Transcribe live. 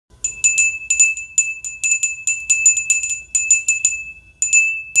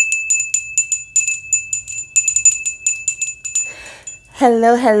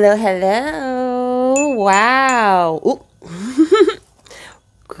Hello, hello, hello. Wow. Ooh.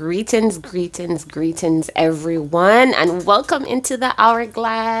 Greetings, greetings, greetings, everyone, and welcome into the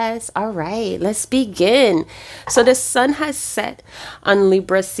hourglass. All right, let's begin. So the sun has set on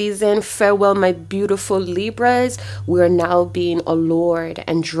Libra season. Farewell, my beautiful Libras. We are now being allured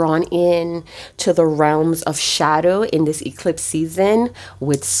and drawn in to the realms of shadow in this eclipse season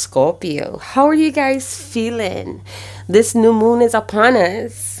with Scorpio. How are you guys feeling? This new moon is upon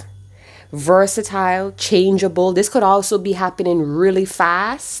us. Versatile, changeable. This could also be happening really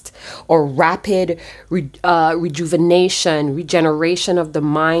fast or rapid rejuvenation, regeneration of the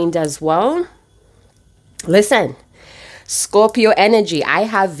mind as well. Listen, Scorpio energy. I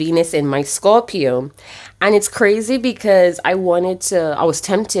have Venus in my Scorpio, and it's crazy because I was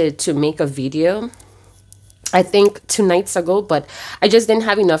tempted to make a video, I think 2 nights ago, but I just didn't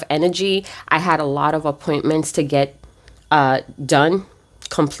have enough energy. I had a lot of appointments to get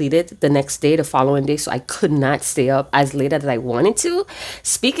completed the next day, the following day, so I could not stay up as late as I wanted to.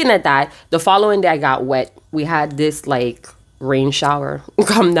 Speaking of that, the following day I got wet. We had this like rain shower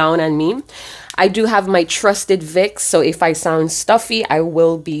come down on me. I do have my trusted Vicks, so if I sound stuffy, I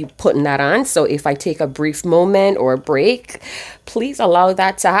will be putting that on. So if I take a brief moment or a break, please allow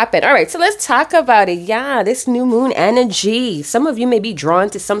that to happen. All right, so let's talk about it. Yeah, this new moon energy. Some of you may be drawn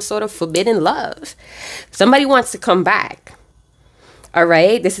to some sort of forbidden love. Somebody wants to come back. All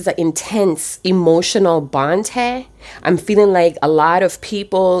right, this is an intense emotional bond here. I'm feeling like a lot of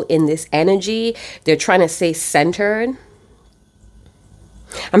people in this energy, they're trying to stay centered.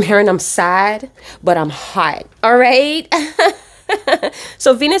 I'm hearing I'm sad, but I'm hot. All right.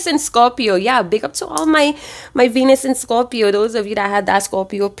 So Venus in Scorpio. Yeah, big up to all my Venus in Scorpio. Those of you that had that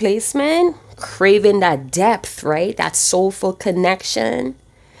Scorpio placement, craving that depth, right? That soulful connection.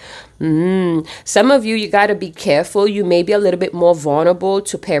 Some of you got to be careful. You may be a little bit more vulnerable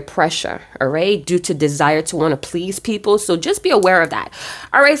to peer pressure, all right, due to desire to want to please people. So just be aware of that.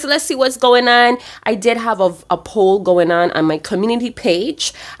 All right, so let's see what's going on. I did have a poll going on my community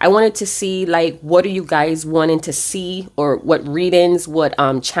page. I wanted to see, like, what are you guys wanting to see, or what readings, what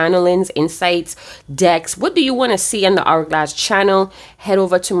channelings, insights, decks, what do you want to see on the Hourglass channel? Head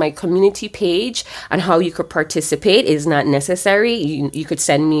over to my community page, and how you could participate is not necessary. You could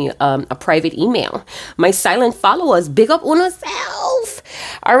send me a private email. My silent followers, big up on yourself.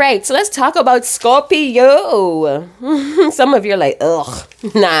 All right, so let's talk about Scorpio. Some of you are like, ugh,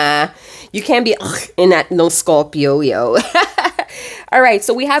 nah, you can't be in that no Scorpio, yo. All right,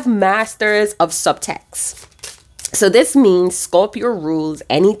 so we have Masters of Subtext. So this means Scorpio rules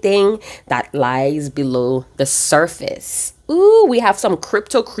anything that lies below the surface. Ooh, we have some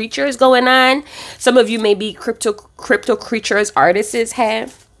crypto creatures going on. Some of you may be crypto creatures artists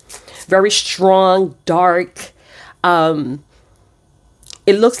have. Very strong, dark. It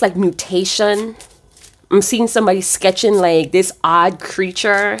looks like mutation. I'm seeing somebody sketching like this odd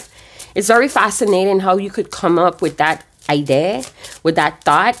creature. It's very fascinating how you could come up with that idea, with that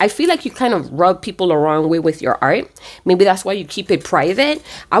thought. I feel like you kind of rub people the wrong way with your art. Maybe that's why you keep it private.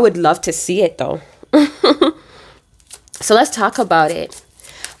 I would love to see it though. So let's talk about it.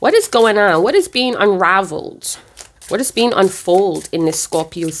 What is going on? What is being unraveled? What is being unfold in this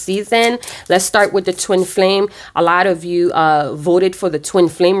Scorpio season? Let's start with the twin flame. A lot of you voted for the twin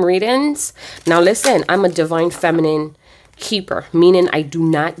flame readings. Now listen, I'm a divine feminine keeper, meaning I do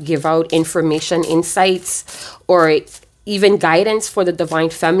not give out information, insights, or even guidance for the divine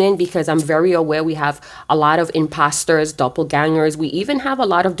feminine, because I'm very aware we have a lot of imposters, doppelgangers. We even have a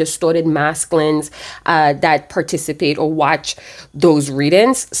lot of distorted masculines that participate or watch those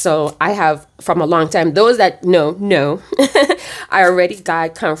readings. So I have, from a long time, those that know, I already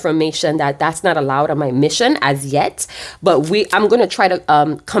got confirmation that that's not allowed on my mission as yet. But I'm going to try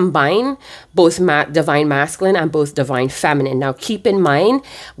to combine both divine masculine and both divine feminine. Now, keep in mind,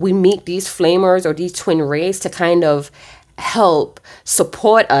 we meet these flamers or these twin rays to kind of help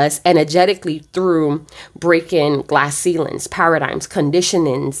support us energetically through breaking glass ceilings, paradigms,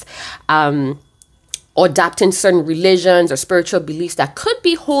 conditionings, or adopting certain religions or spiritual beliefs that could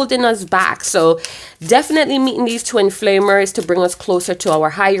be holding us back. So definitely meeting these twin flamers to bring us closer to our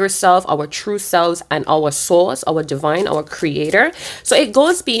higher self, our true selves, and our source, our divine, our creator. So it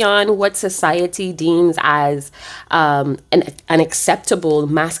goes beyond what society deems as an acceptable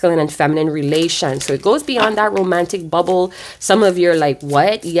masculine and feminine relation. So it goes beyond that romantic bubble. Some of you are like,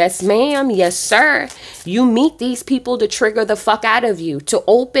 what? Yes, ma'am. Yes, sir. You meet these people to trigger the fuck out of you, to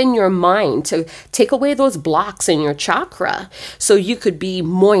open your mind, to take away those blocks in your chakra so you could be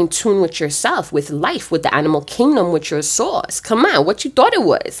more in tune with yourself, with life, with the animal kingdom, with your source. Come on, what you thought it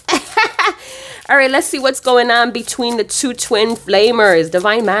was. All right, let's see what's going on between the two twin flamers,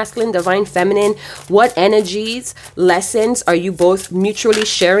 divine masculine, divine feminine. What energies, lessons are you both mutually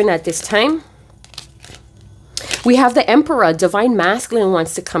sharing at this time? We have the Emperor, divine masculine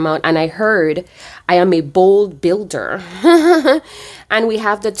wants to come out, and I heard, I am a bold builder. And we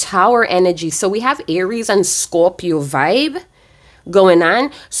have the Tower energy. So we have Aries and Scorpio vibe going on.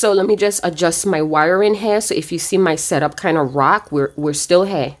 So let me just adjust my wiring here. So if you see my setup kind of rock, we're still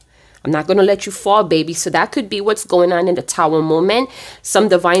here. I'm not going to let you fall, baby. So that could be what's going on in the Tower moment. Some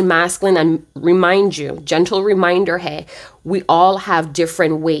divine masculine, and remind you, gentle reminder here, we all have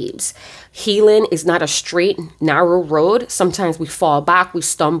different waves. Healing is not a straight, narrow road. Sometimes we fall back, we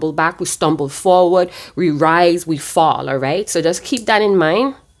stumble forward, we rise, we fall, all right? So just keep that in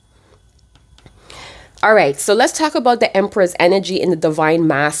mind. All right, so let's talk about the Emperor's energy in the divine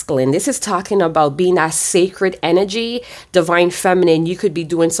masculine. This is talking about being that sacred energy. Divine feminine, you could be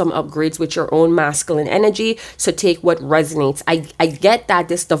doing some upgrades with your own masculine energy. So take what resonates. I get that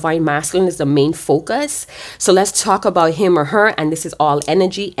this divine masculine is the main focus. So let's talk about him or her. And this is all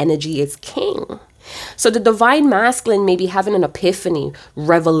energy. Energy is king. So the divine masculine may be having an epiphany,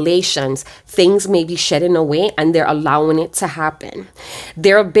 revelations, things may be shedding away, and they're allowing it to happen.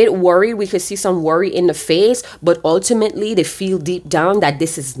 They're a bit worried. We could see some worry in the face, but ultimately they feel deep down that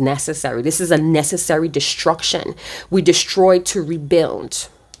this is necessary. This is a necessary destruction. We destroy to rebuild.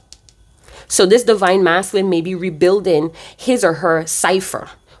 So this divine masculine may be rebuilding his or her cipher.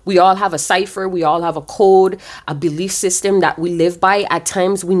 We all have a cipher. We all have a code, a belief system that we live by. At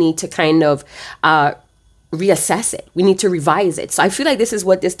times, we need to kind of reassess it. We need to revise it. So I feel like this is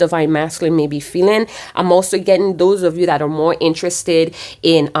what this divine masculine may be feeling. I'm also getting those of you that are more interested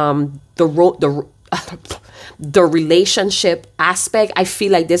in the relationship aspect. I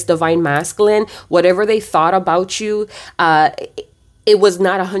feel like this divine masculine, whatever they thought about you, it was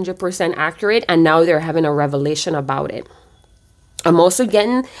not 100% accurate, and now they're having a revelation about it. I'm also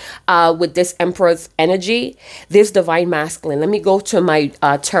getting with this Emperor's energy, this divine masculine. Let me go to my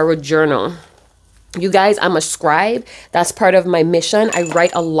tarot journal. You guys, I'm a scribe. That's part of my mission. I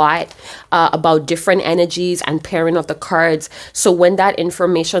write a lot about different energies and pairing of the cards. So when that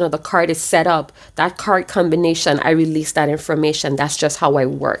information of the card is set up, that card combination, I release that information. That's just how I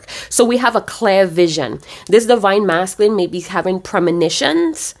work. So we have a clear vision. This divine masculine may be having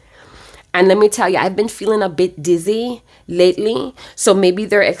premonitions. And let me tell you, I've been feeling a bit dizzy lately. So maybe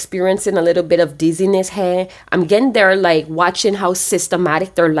they're experiencing a little bit of dizziness here. I'm getting there, like watching how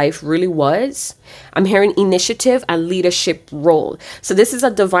systematic their life really was. I'm hearing initiative and leadership role. So this is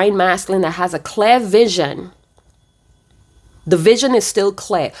a divine masculine that has a clear vision. The vision is still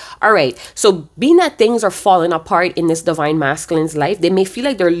clear. All right. So being that things are falling apart in this divine masculine's life, they may feel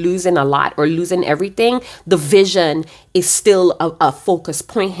like they're losing a lot or losing everything. The vision is still a focus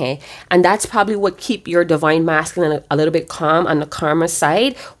point here. And that's probably what keep your divine masculine a little bit calm on the calmer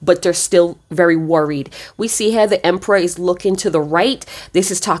side, but they're still very worried. We see here the Emperor is looking to the right.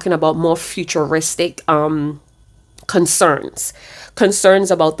 This is talking about more futuristic concerns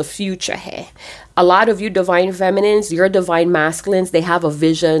about the future here. A lot of you divine feminines, your divine masculines, they have a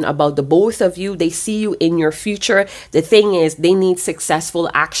vision about the both of you. They see you in your future. The thing is, they need successful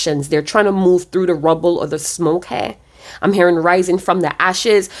actions. They're trying to move through the rubble or the smoke here. I'm hearing rising from the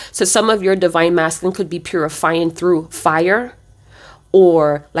ashes. So some of your divine masculine could be purifying through fire,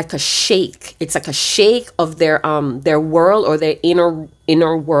 or like a shake. It's like a shake of their world or their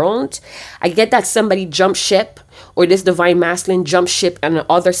inner world. I get that somebody jumped ship, or this divine masculine jumped ship in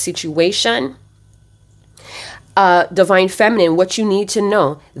another situation. Divine feminine, what you need to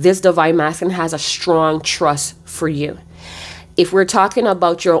know, this divine masculine has a strong trust for you. If we're talking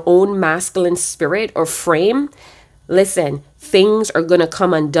about your own masculine spirit or frame, listen, things are going to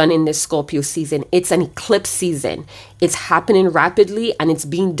come undone in this Scorpio season. It's an eclipse season. It's happening rapidly, and it's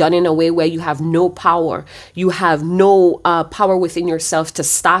being done in a way where you have no power. You have no power within yourself to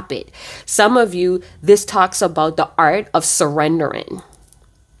stop it. Some of you, this talks about the art of surrendering.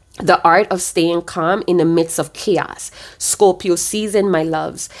 The art of staying calm in the midst of chaos. Scorpio season, my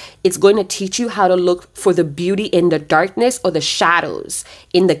loves. It's going to teach you how to look for the beauty in the darkness or the shadows,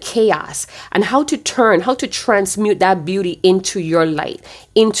 in the chaos, and how to transmute that beauty into your light,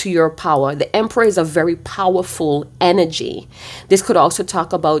 into your power. The Emperor is a very powerful energy. This could also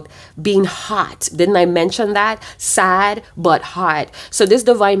talk about being hot. Didn't I mention that? Sad, but hot. So this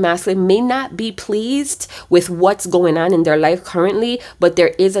divine masculine may not be pleased with what's going on in their life currently, but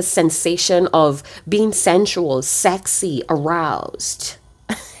there is a sensation of being sensual, sexy, aroused.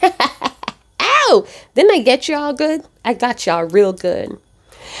 Ow! Didn't I get y'all good? I got y'all real good.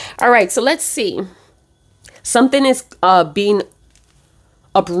 All right, so let's see. Something is being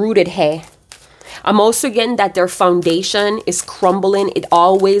uprooted here. I'm also getting that their foundation is crumbling. It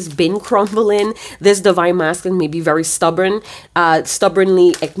always been crumbling. This divine masculine may be very stubborn,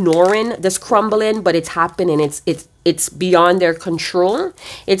 stubbornly ignoring this crumbling, but it's happening. It's beyond their control.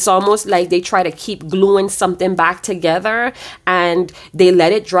 It's almost like they try to keep gluing something back together and they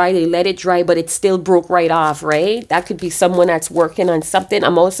let it dry, but it still broke right off, right? That could be someone that's working on something.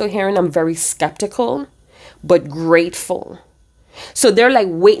 I'm also hearing I'm very skeptical, but grateful. So they're like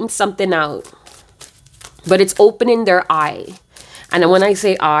waiting something out, but it's opening their eye. And when I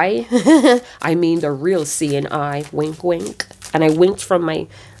say eye, I mean the real seeing eye. Wink, wink. And I winked from my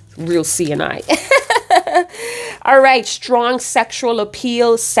real seeing eye. All right, strong sexual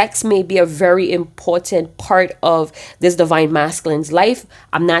appeal. Sex may be a very important part of this divine masculine's life.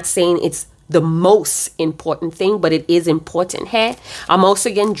 I'm not saying it's the most important thing, but it is important. Hey, I'm also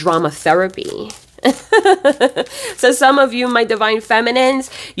getting drama therapy. So some of you, my divine feminines,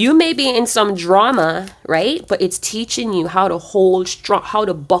 you may be in some drama, right? But it's teaching you how to hold strong, how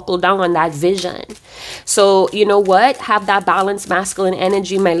to buckle down on that vision. So you know what? Have that balanced masculine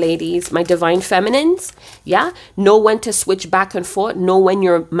energy, my ladies, my divine feminines. Yeah. Know when to switch back and forth. Know when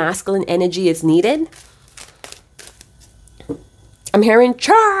your masculine energy is needed. I'm hearing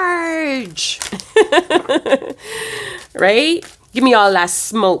charge. Right? Give me all that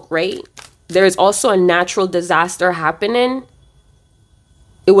smoke, right? There is also a natural disaster happening.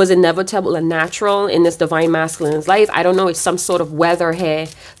 It was inevitable and natural in this divine masculine's life. I don't know, it's some sort of weather here,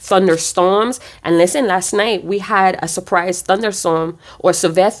 thunderstorms. And listen, last night we had a surprise thunderstorm or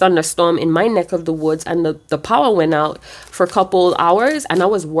severe thunderstorm in my neck of the woods, and the power went out for a couple hours, and I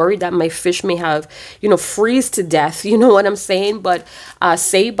was worried that my fish may have, you know, freeze to death. You know what I'm saying? But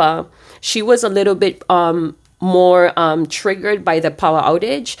Saba, she was a little bit more triggered by the power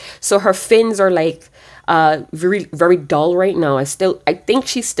outage, so her fins are like very, very dull right now. I think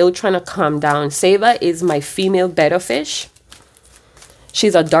she's still trying to calm down. Saba is my female betta fish.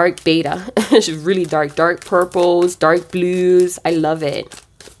 She's a dark beta. She's really dark purples, dark blues. I love it.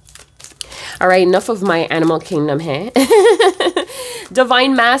 All right, enough of my animal kingdom here.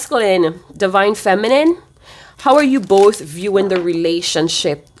 Divine masculine, divine feminine. How are you both viewing the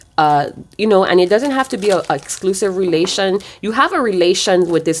relationship? You know, and it doesn't have to be an exclusive relation. You have a relation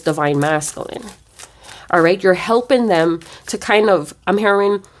with this divine masculine. All right. You're helping them to kind of, I'm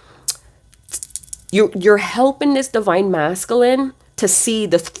hearing, you're helping this divine masculine to see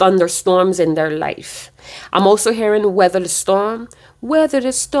the thunderstorms in their life. I'm also hearing weather the storm, weather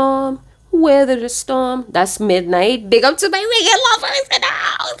the storm, weather the storm. That's midnight. Big up to my reggae lovers in the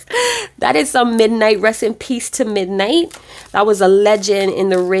house. That is some midnight. Rest in peace to Midnight. That was a legend in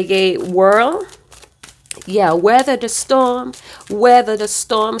the reggae world. Yeah, weather the storm, weather the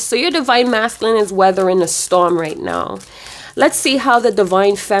storm. So your divine masculine is weathering the storm right now. Let's see how the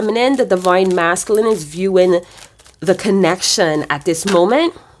divine feminine, the divine masculine is viewing the connection at this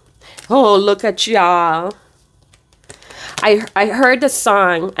moment. Oh, look at y'all. I heard the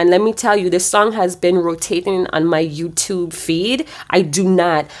song, and let me tell you, this song has been rotating on my YouTube feed. I do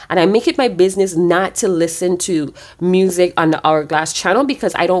not, and I make it my business not to listen to music on the Hourglass channel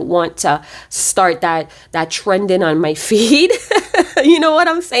because I don't want to start that trending on my feed. You know what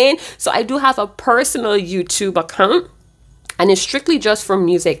I'm saying? So I do have a personal YouTube account, and it's strictly just for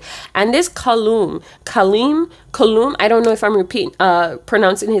music. And this Kaloum, I don't know if I'm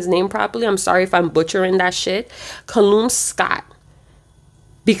pronouncing his name properly. I'm sorry if I'm butchering that shit. Kaloum Scott.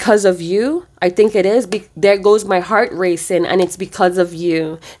 Because of you, I think it is. There goes my heart racing, and it's because of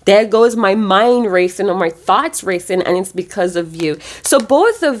you. There goes my mind racing, or my thoughts racing, and it's because of you. So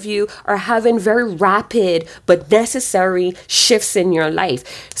both of you are having very rapid but necessary shifts in your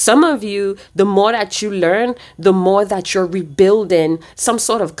life. Some of you, the more that you learn, the more that you're rebuilding some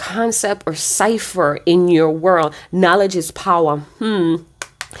sort of concept or cipher in your world. Knowledge is power.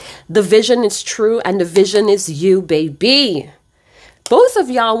 The vision is true, and the vision is you, baby. Both of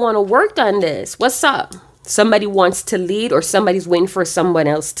y'all want to work on this. What's up? Somebody wants to lead, or somebody's waiting for someone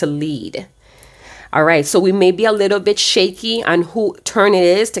else to lead. All right. So we may be a little bit shaky on who turn it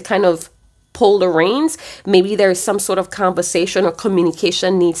is to kind of pull the reins. Maybe there's some sort of conversation or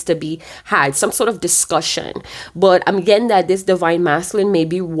communication needs to be had, some sort of discussion. But I'm getting that this divine masculine may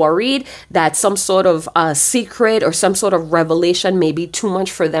be worried that some sort of secret or some sort of revelation may be too much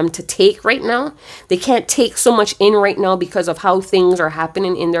for them to take right now. They can't take so much in right now because of how things are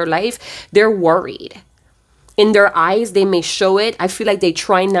happening in their life. They're worried. In their eyes, they may show it. I feel like they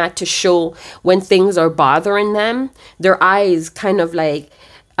try not to show when things are bothering them. Their eyes kind of like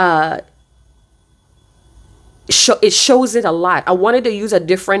it shows it a lot. I wanted to use a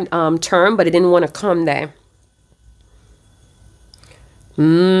different term, but I didn't want to come there.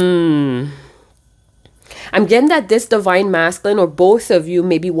 I'm getting that this divine masculine or both of you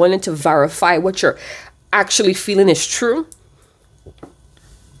may be wanting to verify what you're actually feeling is true.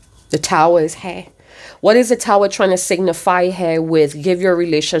 The Tower is here. What is the Tower trying to signify here with give your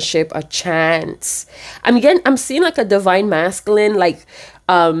relationship a chance? I'm seeing like a divine masculine, like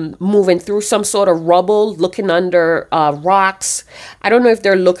moving through some sort of rubble, looking under rocks. I don't know if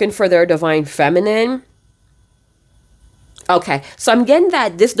they're looking for their divine feminine. Okay, so I'm getting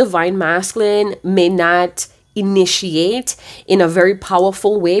that this divine masculine may not initiate in a very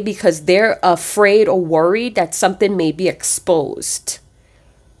powerful way because they're afraid or worried that something may be exposed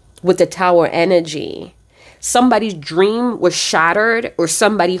with the Tower energy. Somebody's dream was shattered or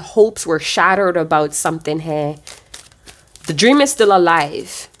somebody's hopes were shattered about something here. The dream is still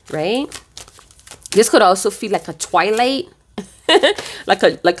alive, right? This could also feel like a twilight. like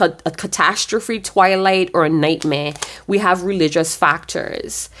a catastrophe, twilight, or a nightmare. We have religious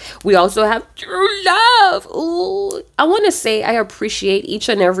factors. We also have true love. Ooh, I want to say I appreciate each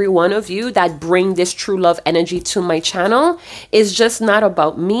and every one of you that bring this true love energy to my channel. It's just not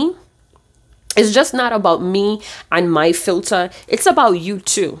about me. It's just not about me and my filter. It's about you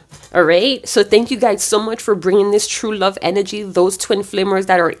too. All right. So thank you guys so much for bringing this true love energy. Those twin flamers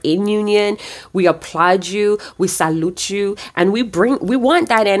that are in union, we applaud you. We salute you. And we want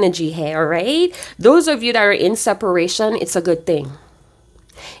that energy here. All right. Those of you that are in separation, it's a good thing.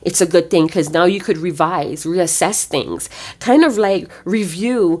 It's a good thing because now you could revise, reassess things, kind of like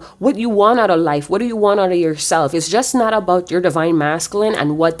review what you want out of life. What do you want out of yourself? It's just not about your divine masculine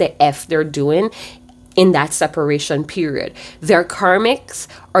and what the F they're doing in that separation period. Their karmics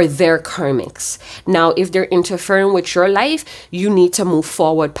are their karmics. Now, if they're interfering with your life, you need to move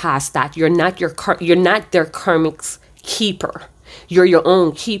forward past that. You're not their karmics keeper. You're your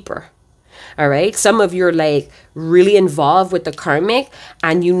own keeper. All right. Some of you are like really involved with the karmic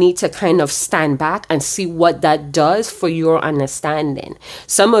and you need to kind of stand back and see what that does for your understanding.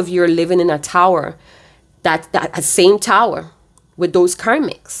 Some of you are living in a tower, that same tower with those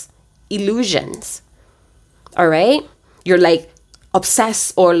karmics, illusions. All right. You're like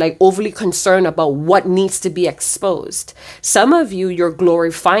obsessed or like overly concerned about what needs to be exposed. Some of you, you're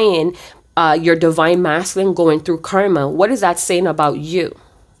glorifying your divine masculine going through karma. What is that saying about you?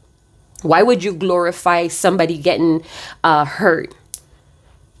 Why would you glorify somebody getting hurt?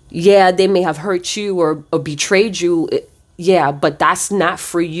 Yeah, they may have hurt you or betrayed you. Yeah, but that's not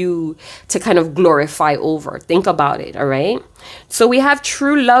for you to kind of glorify over. Think about it, all right? So we have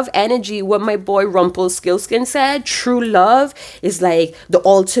true love energy. What my boy Rumpelstiltskin said, true love is like the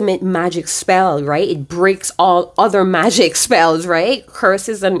ultimate magic spell, right? It breaks all other magic spells, right?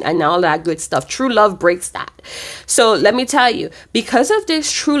 Curses and all that good stuff. True love breaks that. So let me tell you, because of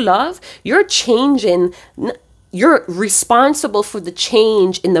this true love, you're changing. You're responsible for the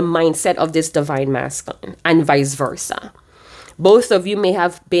change in the mindset of this divine masculine and vice versa. Both of you may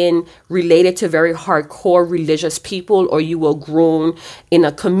have been related to very hardcore religious people, or you were grown in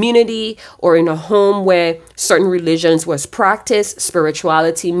a community or in a home where certain religions was practiced.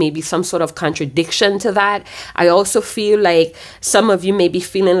 Spirituality may be some sort of contradiction to that. I also feel like some of you may be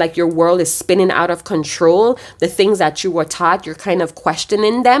feeling like your world is spinning out of control. The things that you were taught, you're kind of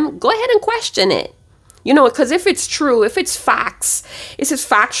questioning them. Go ahead and question it. You know, because if it's true, if it's facts, if it's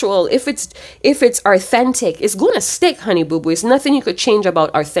factual, if it's authentic, it's going to stick, honey boo boo. It's nothing you could change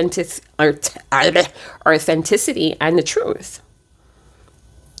about authenticity and the truth.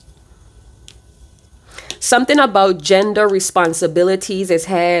 Something about gender responsibilities is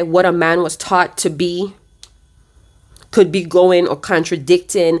here, what a man was taught to be, could be going or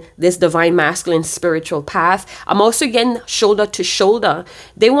contradicting this divine masculine spiritual path. I'm also getting shoulder to shoulder.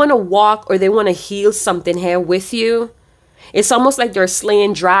 They want to walk or they want to heal something here with you. It's almost like they're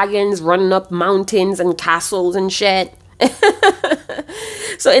slaying dragons, running up mountains and castles and shit.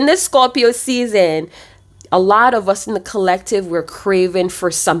 So in this Scorpio season, a lot of us in the collective, we're craving for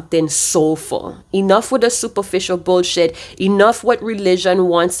something soulful. Enough with the superficial bullshit. Enough what religion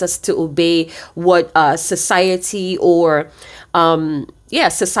wants us to obey. What society or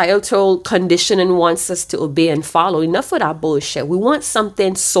societal conditioning wants us to obey and follow. Enough with that bullshit. We want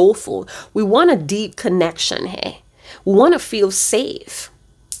something soulful. We want a deep connection here. We want to feel safe.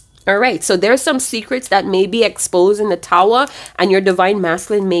 All right, so there's some secrets that may be exposed in the tower, and your divine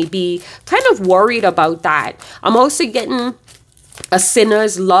masculine may be kind of worried about that. I'm also getting a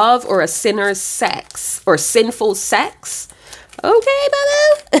sinner's love or a sinner's sex or sinful sex. Okay,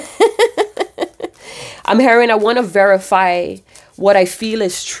 boo. I'm hearing I want to verify what I feel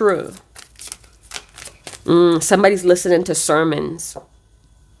is true. Somebody's listening to sermons.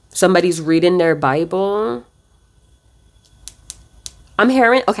 Somebody's reading their Bible. I'm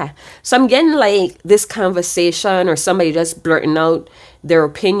hearing, okay, so I'm getting like this conversation or somebody just blurting out their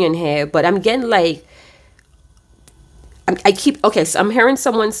opinion here, but I'm getting like, okay, so I'm hearing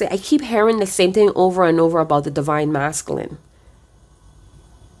someone say, I keep hearing the same thing over and over about the divine masculine.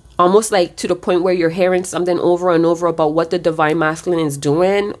 Almost like to the point where you're hearing something over and over about what the divine masculine is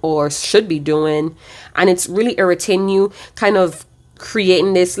doing or should be doing. And it's really irritating you, kind of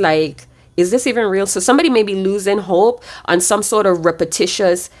creating this like, is this even real? So somebody may be losing hope on some sort of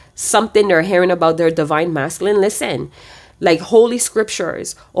repetitious something they're hearing about their divine masculine. Listen, like holy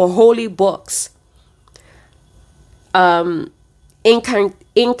scriptures or holy books,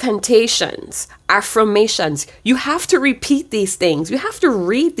 incantations, affirmations. You have to repeat these things. You have to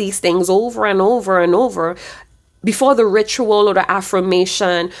read these things over and over and over before the ritual or the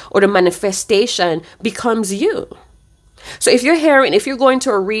affirmation or the manifestation becomes you. So if you're going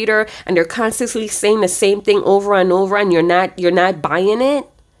to a reader and they're constantly saying the same thing over and over and you're not buying it,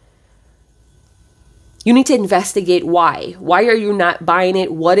 you need to investigate why. Why are you not buying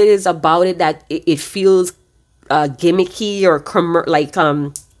it? What it is about it that it feels gimmicky or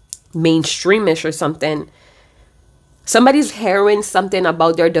mainstreamish or something. Somebody's hearing something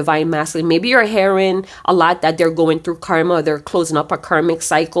about their divine masculine. Maybe you're hearing a lot that they're going through karma, or they're closing up a karmic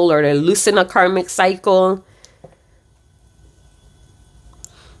cycle, or they're loosening a karmic cycle.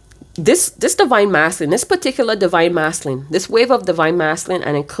 This divine masculine, this particular divine masculine, this wave of divine masculine,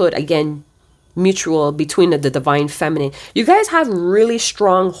 and it could, again, mutual between the divine feminine. You guys have really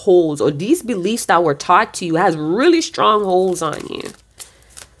strong holds, or these beliefs that were taught to you has really strong holds on you.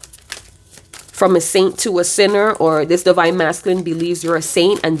 From a saint to a sinner, or this divine masculine believes you're a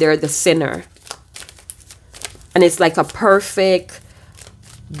saint and they're the sinner. And it's like a perfect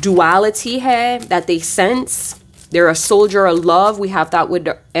duality here that they sense. They're a soldier of love. We have that with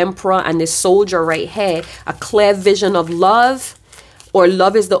the emperor and this soldier right here. A clear vision of love. Or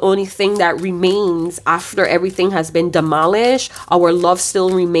love is the only thing that remains after everything has been demolished. Our love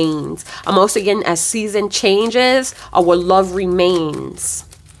still remains. I'm also getting as season changes, our love remains.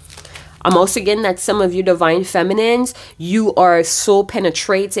 I'm also getting that some of you divine feminines, you are so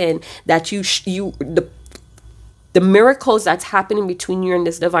penetrating that the miracles that's happening between you and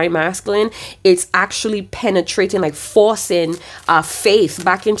this divine masculine, it's actually penetrating, like forcing faith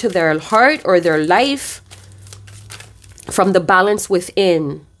back into their heart or their life from the balance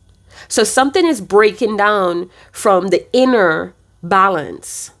within. So something is breaking down from the inner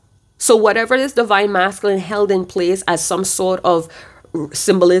balance. So whatever this divine masculine held in place as some sort of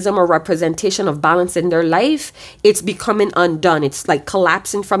symbolism or representation of balance in their life, it's becoming undone. It's like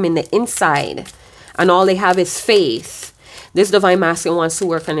collapsing from in the inside. And all they have is faith. This divine masculine wants to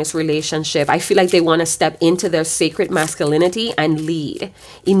work on this relationship. I feel like they want to step into their sacred masculinity and lead,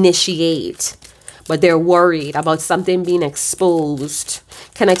 initiate. But they're worried about something being exposed.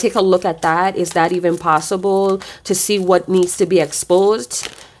 Can I take a look at that? Is that even possible to see what needs to be exposed?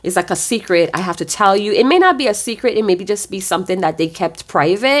 It's like a secret. I have to tell you. It may not be a secret. It may just be something that they kept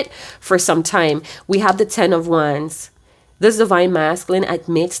private for some time. We have the 10 of Wands. This divine masculine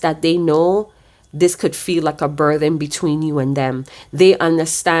admits that they know this could feel like a burden between you and them. They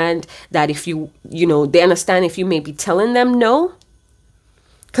understand that if they understand if you may be telling them no.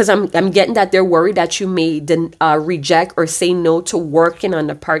 Because I'm getting that they're worried that you may reject or say no to working on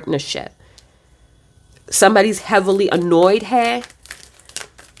the partnership. Somebody's heavily annoyed here.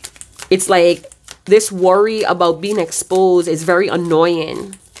 It's like this worry about being exposed is very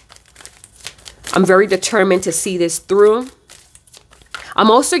annoying. I'm very determined to see this through. I'm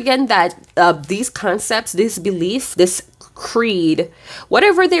also getting that these concepts, this belief, this creed,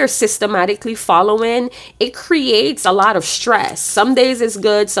 whatever they're systematically following, it creates a lot of stress. Some days it's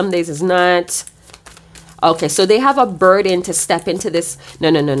good, some days it's not. Okay, so they have a burden to step into this. No.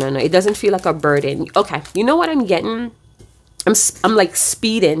 It doesn't feel like a burden. Okay, you know what I'm getting? I'm like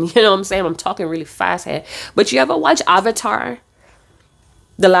speeding, you know what I'm saying? I'm talking really fast here. But you ever watch Avatar?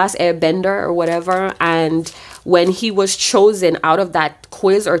 The Last Airbender or whatever, and when he was chosen out of that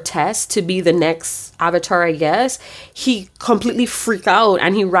quiz or test to be the next avatar, I guess, he completely freaked out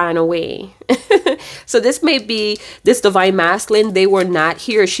and he ran away. So this may be this divine masculine. They were not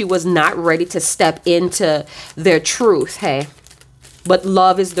here. She was not ready to step into their truth. Hey, but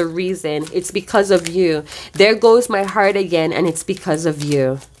love is the reason. It's because of you. There goes my heart again, and it's because of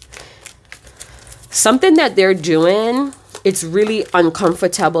you. Something that they're doing, it's really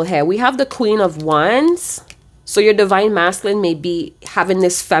uncomfortable here. We have the Queen of Wands. So your divine masculine may be having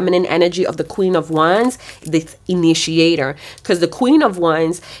this feminine energy of the Queen of Wands, the initiator. Because the Queen of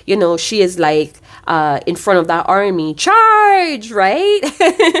Wands, you know, she is like in front of that army. Charge, right?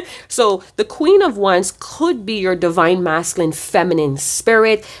 So the Queen of Wands could be your divine masculine feminine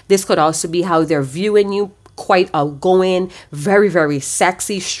spirit. This could also be how they're viewing you. Quite outgoing, very, very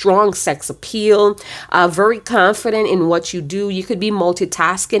sexy, strong sex appeal, very confident in what you do. You could be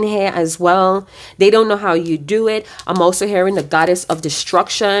multitasking here as well. They don't know how you do it. I'm also hearing the goddess of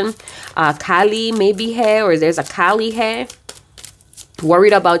destruction, Kali maybe here, or there's a Kali here.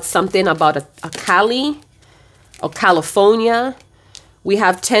 Worried about something about a Kali or California. We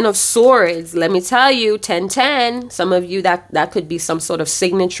have 10 of Swords. Let me tell you, 1010. Some of you, that could be some sort of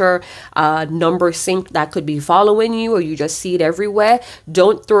signature number sync that could be following you, or you just see it everywhere.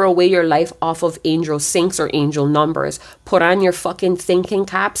 Don't throw away your life off of angel syncs or angel numbers. Put on your fucking thinking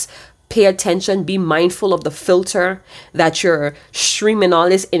caps. Pay attention. Be mindful of the filter that you're streaming all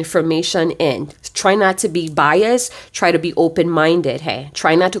this information in. Try not to be biased. Try to be open-minded, hey.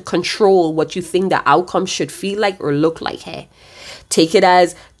 Try not to control what you think the outcome should feel like or look like, hey. Take it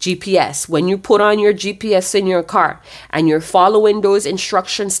as GPS. When you put on your GPS in your car and you're following those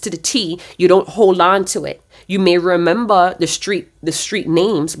instructions to the T, you don't hold on to it. You may remember the street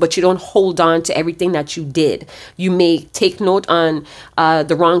names, but you don't hold on to everything that you did. You may take note on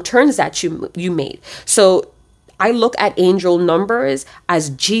the wrong turns that you made. So I look at angel numbers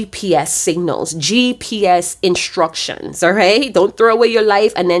as GPS signals, GPS instructions, all right? Don't throw away your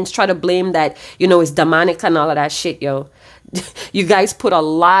life and then try to blame that, you know, it's demonic and all of that shit, yo. You guys put a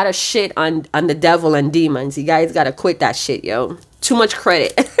lot of shit on the devil and demons. You guys got to quit that shit, yo. Too much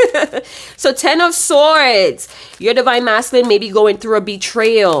credit. So 10 of Swords. Your divine masculine may be going through a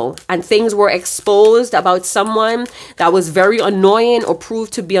betrayal and things were exposed about someone that was very annoying or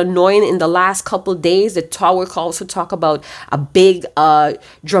proved to be annoying in the last couple days. The Tower could also talk about a big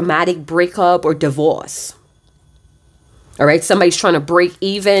dramatic breakup or divorce. All right. Somebody's trying to break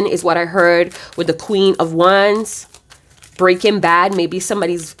even is what I heard with the Queen of Wands. Breaking Bad, maybe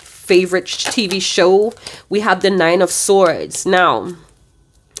somebody's favorite TV show. We have the 9 of Swords. Now,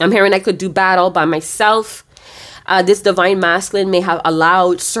 I'm hearing I could do battle by myself. This divine masculine may have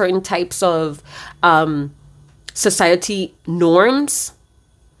allowed certain types of society norms.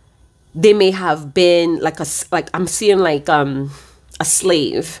 They may have been like I'm seeing like a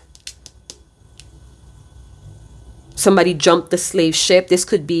slave. Somebody jumped the slave ship. This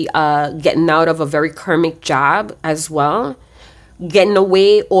could be getting out of a very karmic job as well. Getting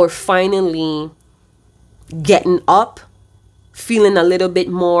away or finally getting up. Feeling a little bit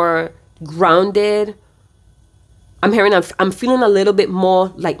more grounded. I'm hearing I'm feeling a little bit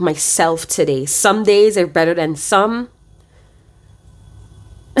more like myself today. Some days are better than some.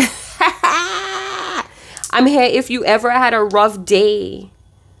 I'm here if you ever had a rough day.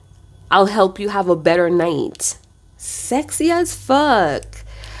 I'll help you have a better night. Sexy as fuck.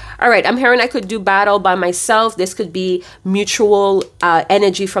 All right, I'm hearing I could do battle by myself. This could be mutual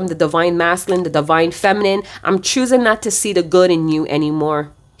energy from the divine masculine, the divine feminine. I'm choosing not to see the good in you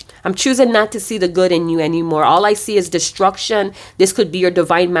anymore. I'm choosing not to see the good in you anymore. All I see is destruction. This could be your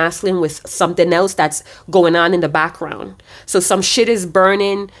divine masculine with something else that's going on in the background. So some shit is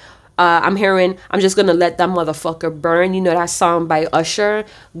burning. I'm hearing, I'm just going to let that motherfucker burn. You know that song by Usher?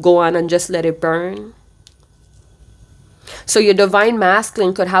 Go on and just let it burn. So your divine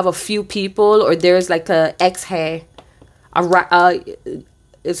masculine could have a few people, or there's like a ex-hair.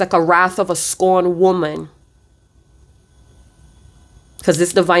 It's like a wrath of a scorned woman. Because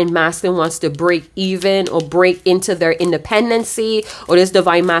this divine masculine wants to break even or break into their independency. Or this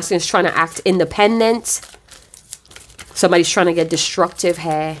divine masculine is trying to act independent. Somebody's trying to get destructive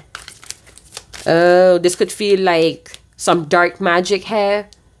hair. Oh, this could feel like some dark magic hair.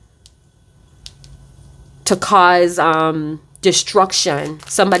 To cause destruction.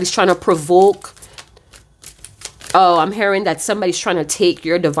 Somebody's trying to provoke. Oh, I'm hearing that somebody's trying to take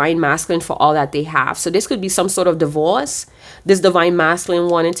your divine masculine for all that they have. So this could be some sort of divorce. This divine masculine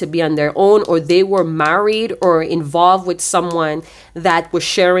wanted to be on their own, or they were married or involved with someone that was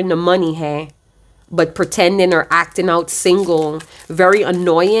sharing the money here, but pretending or acting out single. Very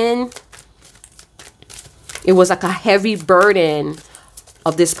annoying. It was like a heavy burden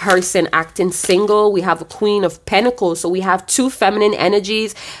of this person acting single. We have a Queen of Pentacles. So we have two feminine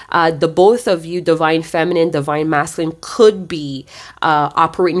energies. The both of you, divine feminine, divine masculine, could be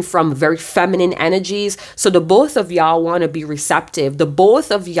operating from very feminine energies. So the both of y'all want to be receptive. The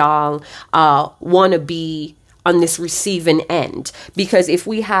both of y'all want to be on this receiving end. Because if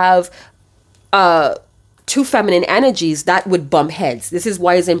we have two feminine energies, that would bump heads. This is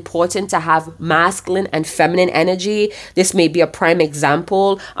why it's important to have masculine and feminine energy. This may be a prime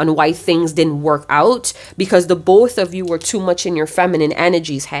example on why things didn't work out, because the both of you were too much in your feminine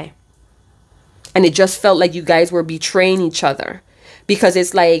energies, hey? And it just felt like you guys were betraying each other, because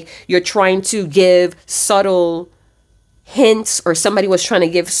it's like you're trying to give subtle hints, or somebody was trying to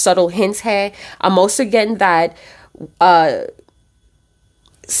give subtle hints. Hey, I'm also getting that,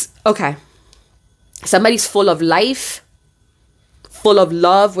 okay, somebody's full of life, full of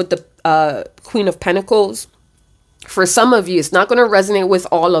love with the Queen of Pentacles. For some of you, it's not going to resonate with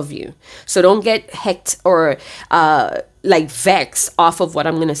all of you. So don't get hecked or like vexed off of what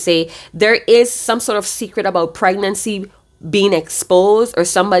I'm going to say. There is some sort of secret about pregnancy being exposed, or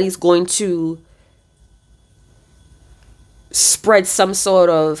somebody's going to spread some sort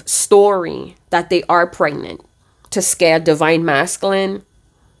of story that they are pregnant to scare divine masculine.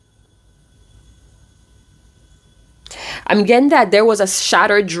 I'm getting that there was a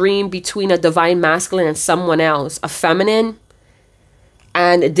shattered dream between a divine masculine and someone else, a feminine.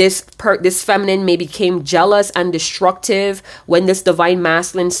 And this feminine maybe became jealous and destructive when this divine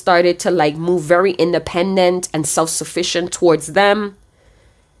masculine started to like move very independent and self-sufficient towards them.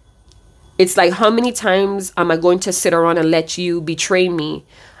 It's like, how many times am I going to sit around and let you betray me?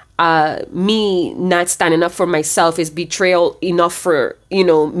 Me not standing up for myself is betrayal enough for, you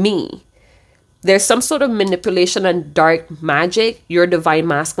know, me. There's some sort of manipulation and dark magic your divine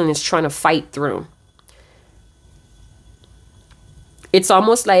masculine is trying to fight through. It's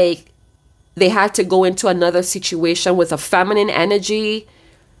almost like they had to go into another situation with a feminine energy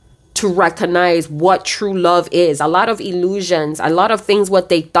to recognize what true love is. A lot of illusions, a lot of things what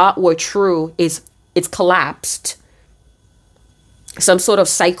they thought were true it's collapsed. Some sort of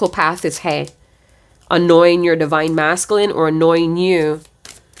psychopath is here, annoying your divine masculine or annoying you.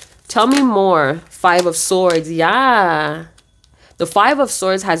 Tell me more. Five of Swords. Yeah. The Five of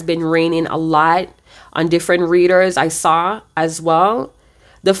Swords has been raining a lot on different readers I saw as well.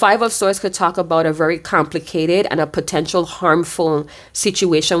 The Five of Swords could talk about a very complicated and a potential harmful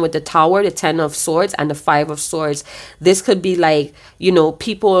situation with the Tower, the Ten of Swords, and the Five of Swords. This could be like, you know,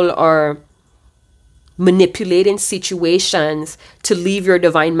 people are manipulating situations to leave your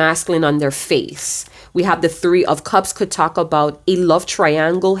divine masculine on their face. We have the Three of Cups, could talk about a love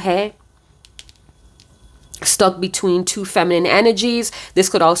triangle here, stuck between two feminine energies. This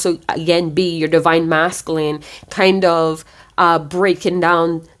could also, again, be your divine masculine kind of breaking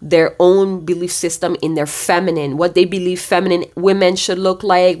down their own belief system in their feminine, what they believe feminine women should look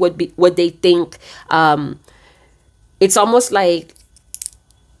like, what they think. It's almost like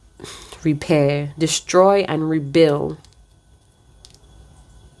repair, destroy, and rebuild.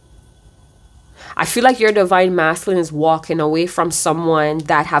 I feel like your divine masculine is walking away from someone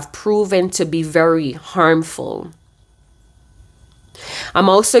that have proven to be very harmful. I'm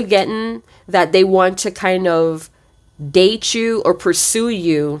also getting that they want to kind of date you or pursue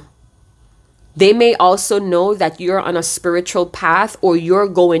you. They may also know that you're on a spiritual path, or you're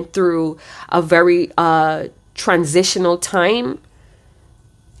going through a very transitional time.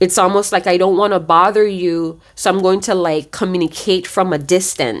 It's almost like, I don't want to bother you, so I'm going to like communicate from a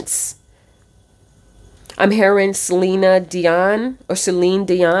distance. I'm hearing Celine Dion.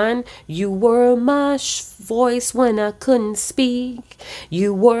 You were my voice when I couldn't speak.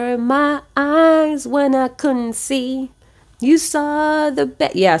 You were my eyes when I couldn't see. You saw the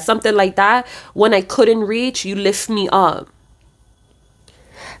best. Yeah, something like that. When I couldn't reach, you lift me up.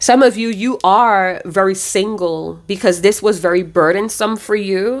 Some of you, you are very single because this was very burdensome for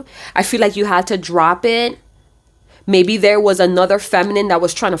you. I feel like you had to drop it. Maybe there was another feminine that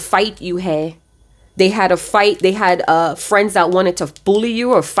was trying to fight you here. They had a fight. They had friends that wanted to bully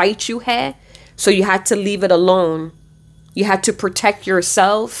you or fight you here. So you had to leave it alone. You had to protect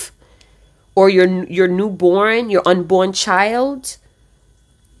yourself or your newborn, your unborn child.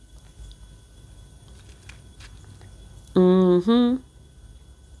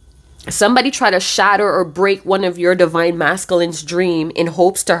 Somebody tried to shatter or break one of your divine masculine's dream in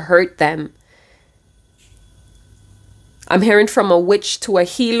hopes to hurt them. I'm hearing from a witch to a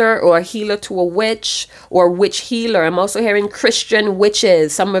healer, or a healer to a witch, or witch healer. I'm also hearing Christian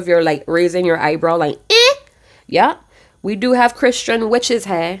witches. Some of you are like raising your eyebrow like, eh? Yeah, we do have Christian witches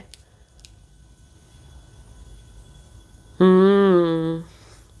here.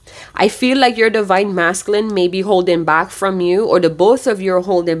 I feel like your divine masculine may be holding back from you, or the both of you are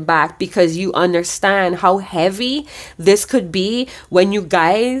holding back because you understand how heavy this could be when you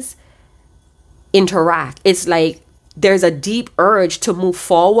guys interact. It's like there's a deep urge to move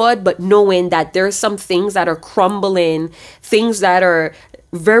forward, but knowing that there's some things that are crumbling, things that are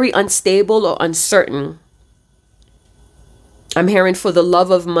very unstable or uncertain. I'm hearing for the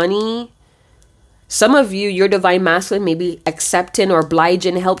love of money. Some of you, your divine masculine may be accepting or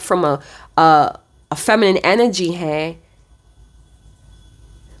obliging help from a feminine energy here.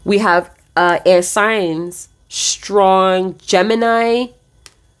 We have air signs, strong Gemini,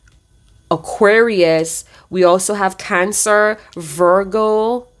 Aquarius. We also have Cancer,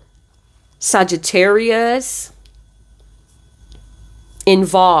 Virgo, Sagittarius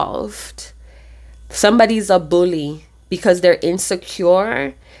involved. Somebody's a bully because they're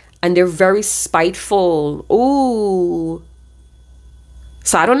insecure and they're very spiteful. Ooh.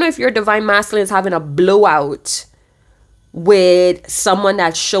 So I don't know if your divine masculine is having a blowout with someone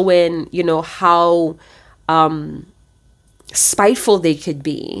that's showing, you know, how spiteful they could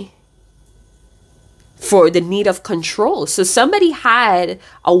be for the need of control. So somebody had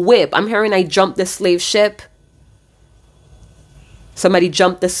a whip. I'm hearing I jumped the slave ship. Somebody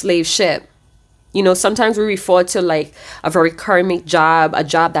jumped the slave ship. You know, sometimes we refer to like a very karmic job, a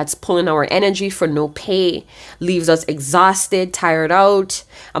job that's pulling our energy for no pay, leaves us exhausted, tired out.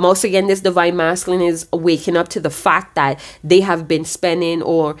 I'm also getting this divine masculine is waking up to the fact that they have been spending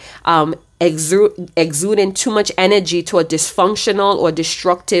or exuding too much energy to a dysfunctional or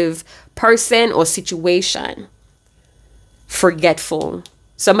destructive person or situation. Forgetful.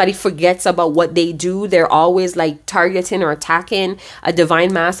 Somebody forgets about what they do. They're always like targeting or attacking a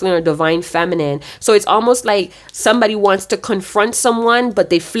divine masculine or divine feminine. So it's almost like somebody wants to confront someone,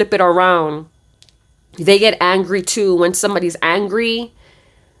 but they flip it around. They get angry too. When somebody's angry,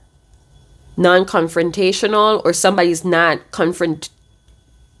 non-confrontational, or somebody's not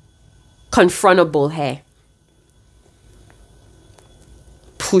confrontable, hey.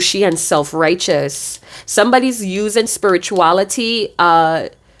 Pushy and self-righteous. Somebody's using spirituality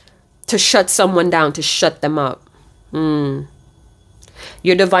to shut someone down, to shut them up.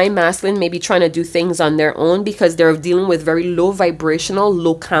 Your divine masculine may be trying to do things on their own because they're dealing with very low vibrational,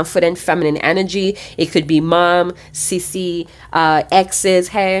 low confident feminine energy. It could be mom, sissy, exes,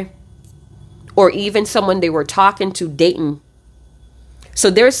 hey, or even someone they were talking to, dating. So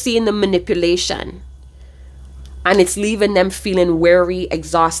they're seeing the manipulation. And it's leaving them feeling weary,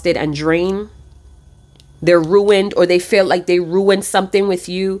 exhausted, and drained. They're ruined, or they feel like they ruined something with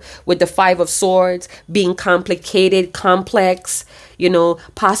you with the 5 of Swords, being complicated, complex, you know,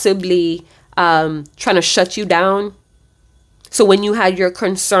 possibly trying to shut you down. So when you had your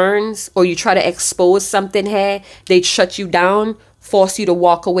concerns or you try to expose something here, they'd shut you down, force you to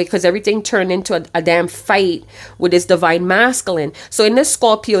walk away, because everything turned into a damn fight with this divine masculine. So in this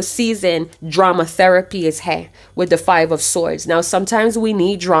Scorpio season, drama therapy is here with the 5 of Swords. Now sometimes we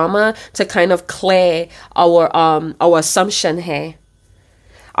need drama to kind of clear our assumption here.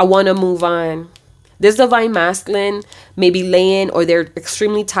 I want to move on. This divine masculine may be laying, or they're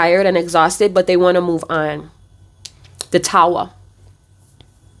extremely tired and exhausted, but they want to move on. The Tower.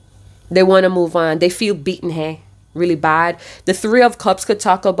 They want to move on. They feel beaten here really bad. The 3 of Cups could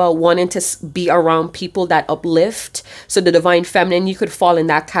talk about wanting to be around people that uplift. So the divine feminine, you could fall in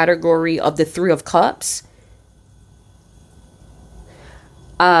that category of the 3 of Cups.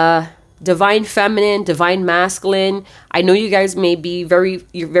 Divine feminine, divine masculine. I know you guys may be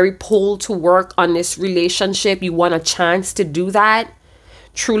you're very pulled to work on this relationship. You want a chance to do that.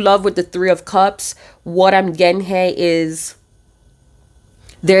 True love with the 3 of Cups. What I'm getting here is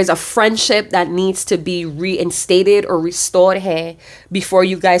there's a friendship that needs to be reinstated or restored here before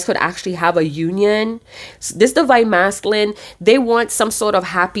you guys could actually have a union. So this divine masculine, they want some sort of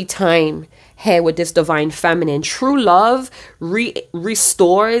happy time here with this divine feminine. True love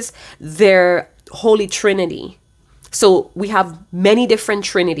restores their holy trinity. So we have many different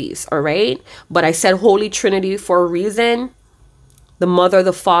trinities, all right? But I said holy trinity for a reason. The mother,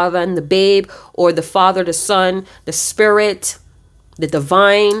 the father, and the babe, or the father, the son, the spirit, the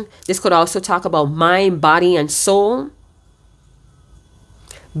divine. This could also talk about mind, body, and soul.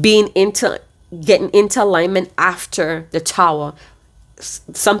 Getting into alignment after the Tower.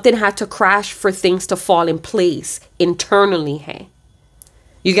 Something had to crash for things to fall in place internally, hey.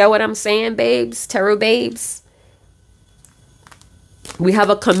 You get what I'm saying, babes? Tarot babes? We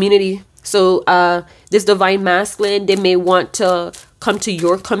have a community. So this divine masculine, they may want to come to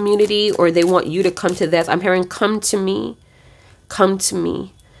your community, or they want you to come to theirs. I'm hearing come to me. Come to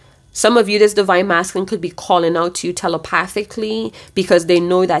me. Some of you, this divine masculine could be calling out to you telepathically because they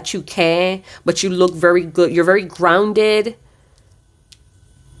know that you care, but you look very good. You're very grounded.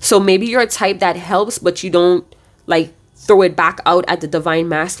 So maybe you're a type that helps, but you don't like throw it back out at the divine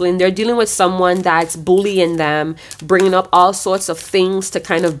masculine. They're dealing with someone that's bullying them, bringing up all sorts of things to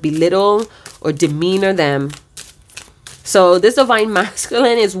kind of belittle or demeanor them. So this divine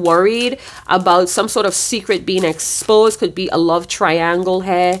masculine is worried about some sort of secret being exposed. Could be a love triangle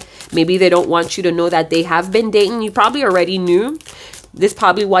here. Maybe they don't want you to know that they have been dating. You probably already knew. This is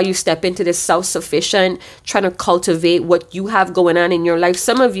probably why you step into this self-sufficient, trying to cultivate what you have going on in your life.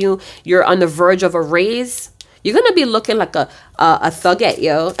 Some of you, you're on the verge of a raise. You're going to be looking like a thugette,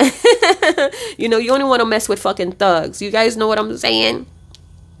 yo. You know, you only want to mess with fucking thugs. You guys know what I'm saying?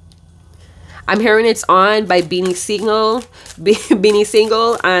 I'm hearing it's on by Beanie Single. Beanie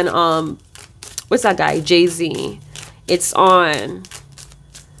Single and, what's that guy? Jay-Z. It's on.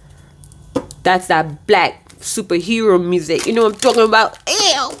 That's that black superhero music. You know what I'm talking about?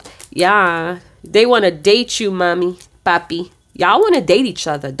 Ew. Yeah. They want to date you, mommy, papi. Y'all want to date each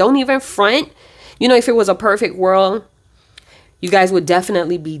other. Don't even front. You know, if it was a perfect world, you guys would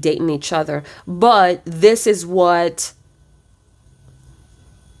definitely be dating each other. But this is what,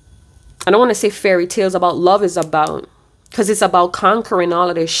 I don't want to say fairy tales about love is about. Because it's about conquering all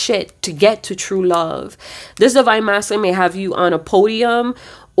of this shit to get to true love. This divine masculine may have you on a podium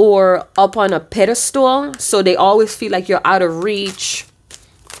or up on a pedestal. So they always feel like you're out of reach.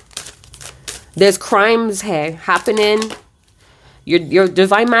 There's crimes here happening. Your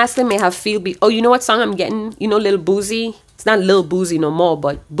divine masculine may have feel be. Oh, you know what song I'm getting? You know, Lil Boozy. It's not Lil Boozy no more,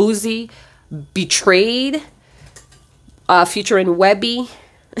 but Boozy, Betrayed, featuring Webby.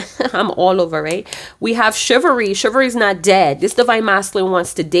 I'm all over, right? We have Chivalry. Chivalry is not dead. This divine masculine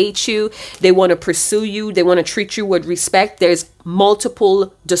wants to date you. They want to pursue you. They want to treat you with respect. There's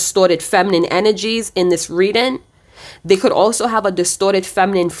multiple distorted feminine energies in this reading. They could also have a distorted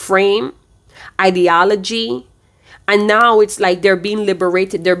feminine frame, ideology. And now it's like they're being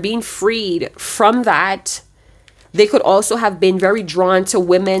liberated. They're being freed from that. They could also have been very drawn to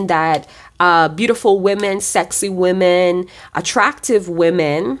women that, beautiful women, sexy women, attractive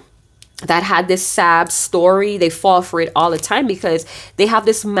women that had this sad story. They fall for it all the time because they have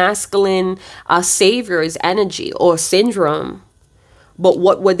this masculine savior's energy or syndrome. But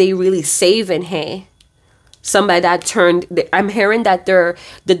what were they really saving, hey? Somebody that turned, I'm hearing that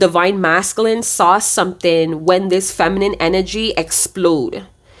the divine masculine saw something when this feminine energy explode.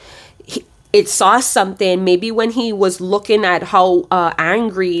 It saw something maybe when he was looking at how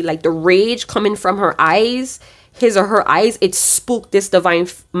angry, like the rage coming from her eyes, his or her eyes, it spooked this divine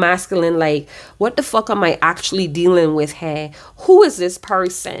masculine like, what the fuck am I actually dealing with here? Who is this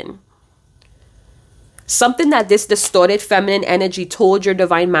person? Something that this distorted feminine energy told your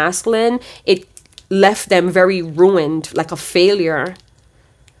divine masculine, it left them very ruined, like a failure.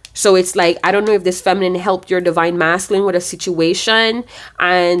 So it's like, I don't know if this feminine helped your divine masculine with a situation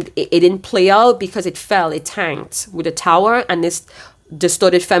and it didn't play out because it fell, it tanked with a tower. And this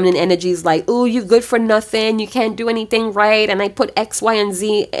distorted feminine energy is like, oh, you're good for nothing. You can't do anything right. And I put X, Y, and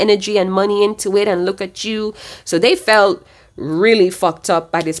Z energy and money into it and look at you. So they felt really fucked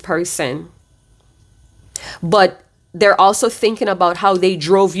up by this person. But they're also thinking about how they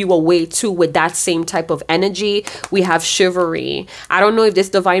drove you away too with that same type of energy. We have Chivalry. I don't know if this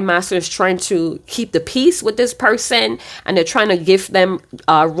divine master is trying to keep the peace with this person and they're trying to give them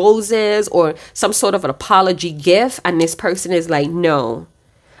roses or some sort of an apology gift. And this person is like, no.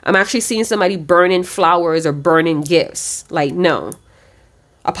 I'm actually seeing somebody burning flowers or burning gifts. Like, no.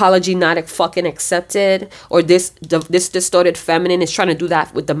 Apology not fucking accepted. Or this distorted feminine is trying to do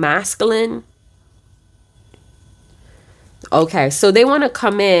that with the masculine. Okay, so they want to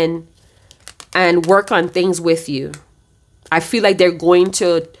come in and work on things with you. I feel like they're going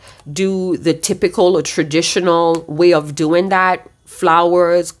to do the typical or traditional way of doing that.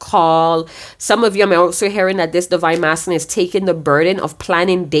 Flowers, call. Some of you, I'm also hearing that this divine masculine is taking the burden of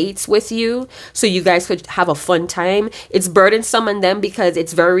planning dates with you so you guys could have a fun time. It's burdensome on them because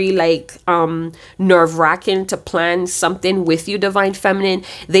it's very like nerve-wracking to plan something with you, divine feminine.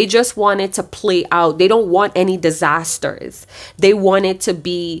 They just want it to play out. They don't want any disasters. They want it to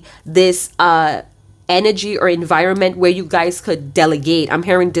be this energy or environment where you guys could delegate. I'm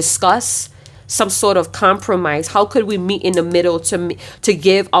hearing discuss some sort of compromise. How could we meet in the middle to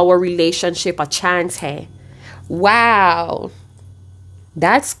give our relationship a chance here? Wow.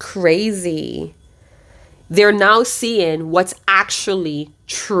 That's crazy. They're now seeing what's actually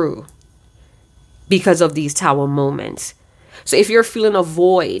true because of these tower moments. So if you're feeling a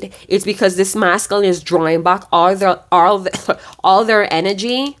void, it's because this masculine is drawing back all their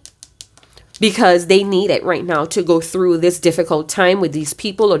energy because they need it right now to go through this difficult time with these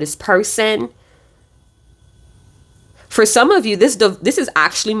people or this person. For some of you, this is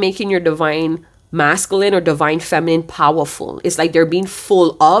actually making your divine masculine or divine feminine powerful. It's like they're being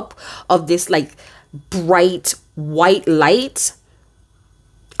full up of this like bright white light.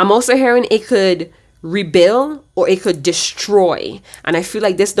 I'm also hearing it could rebuild or it could destroy. And I feel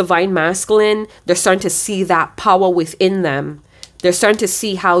like this divine masculine, they're starting to see that power within them. They're starting to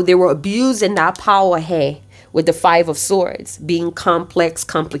see how they were abusing that power here with the Five of Swords, being complex,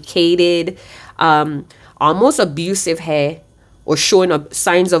 complicated, almost abusive here, or showing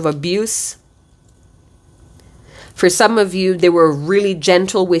signs of abuse. For some of you, they were really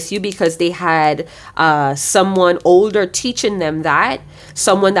gentle with you because they had someone older teaching them that.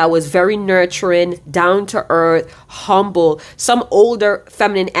 Someone that was very nurturing, down to earth, humble. Some older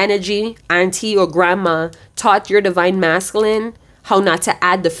feminine energy, auntie or grandma, taught your divine masculine how not to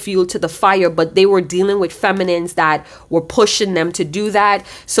add the fuel to the fire, but they were dealing with feminines that were pushing them to do that.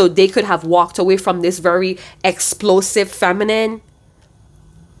 So they could have walked away from this very explosive feminine.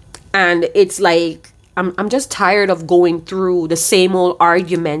 And it's like, I'm just tired of going through the same old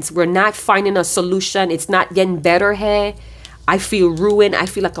arguments. We're not finding a solution. It's not getting better here. I feel ruined. I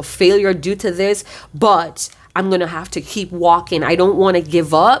feel like a failure due to this, but I'm going to have to keep walking. I don't want to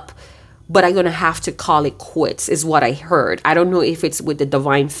give up, but I'm going to have to call it quits is what I heard. I don't know if it's with the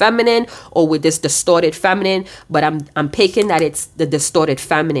divine feminine or with this distorted feminine, but I'm picking that it's the distorted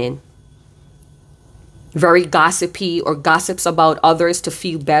feminine. Very gossipy or gossips about others to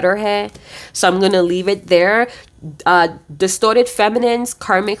feel better here. So I'm going to leave it there. Distorted feminines,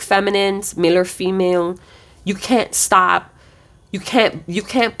 karmic feminines, male or female, you can't stop. You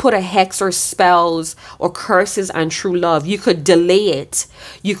can't put a hex or spells or curses on true love. You could delay it.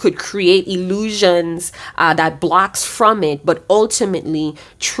 You could create illusions that blocks from it. But ultimately,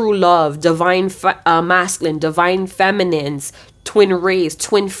 true love, divine masculine, divine feminines, twin rays,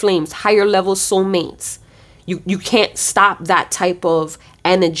 twin flames, higher level soulmates. You can't stop that type of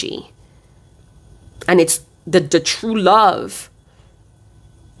energy. And it's the true love.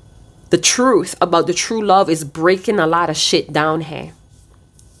 The truth about the true love is breaking a lot of shit down here.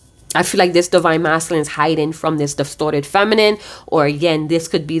 I feel like this divine masculine is hiding from this distorted feminine, or again, this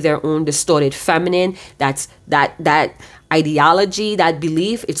could be their own distorted feminine. That's that ideology, that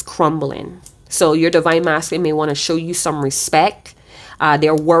belief, it's crumbling. So your divine masculine may want to show you some respect.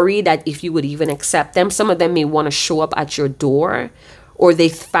 They're worried that if you would even accept them, some of them may want to show up at your door, or they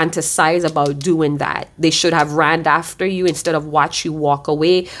fantasize about doing that. They should have ran after you instead of watch you walk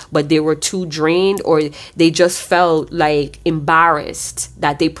away, but they were too drained, or they just felt like embarrassed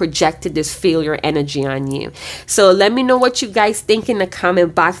that they projected this failure energy on you. So let me know what you guys think in the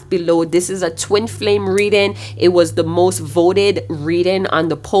comment box below. This is a twin flame reading. It was the most voted reading on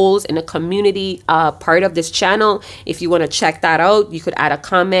the polls in the community part of this channel. If you want to check that out, you could add a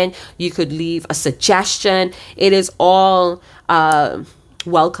comment. You could leave a suggestion. It is all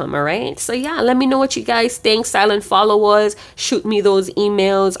welcome. All right, so yeah, let me know what you guys think. Silent followers, shoot me those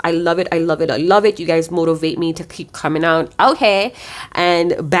emails. I love it. I love it. I love it. You guys motivate me to keep coming out here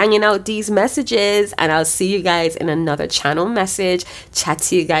and banging out these messages, and I'll see you guys in another channel message. Chat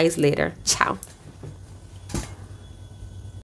to you guys later. Ciao.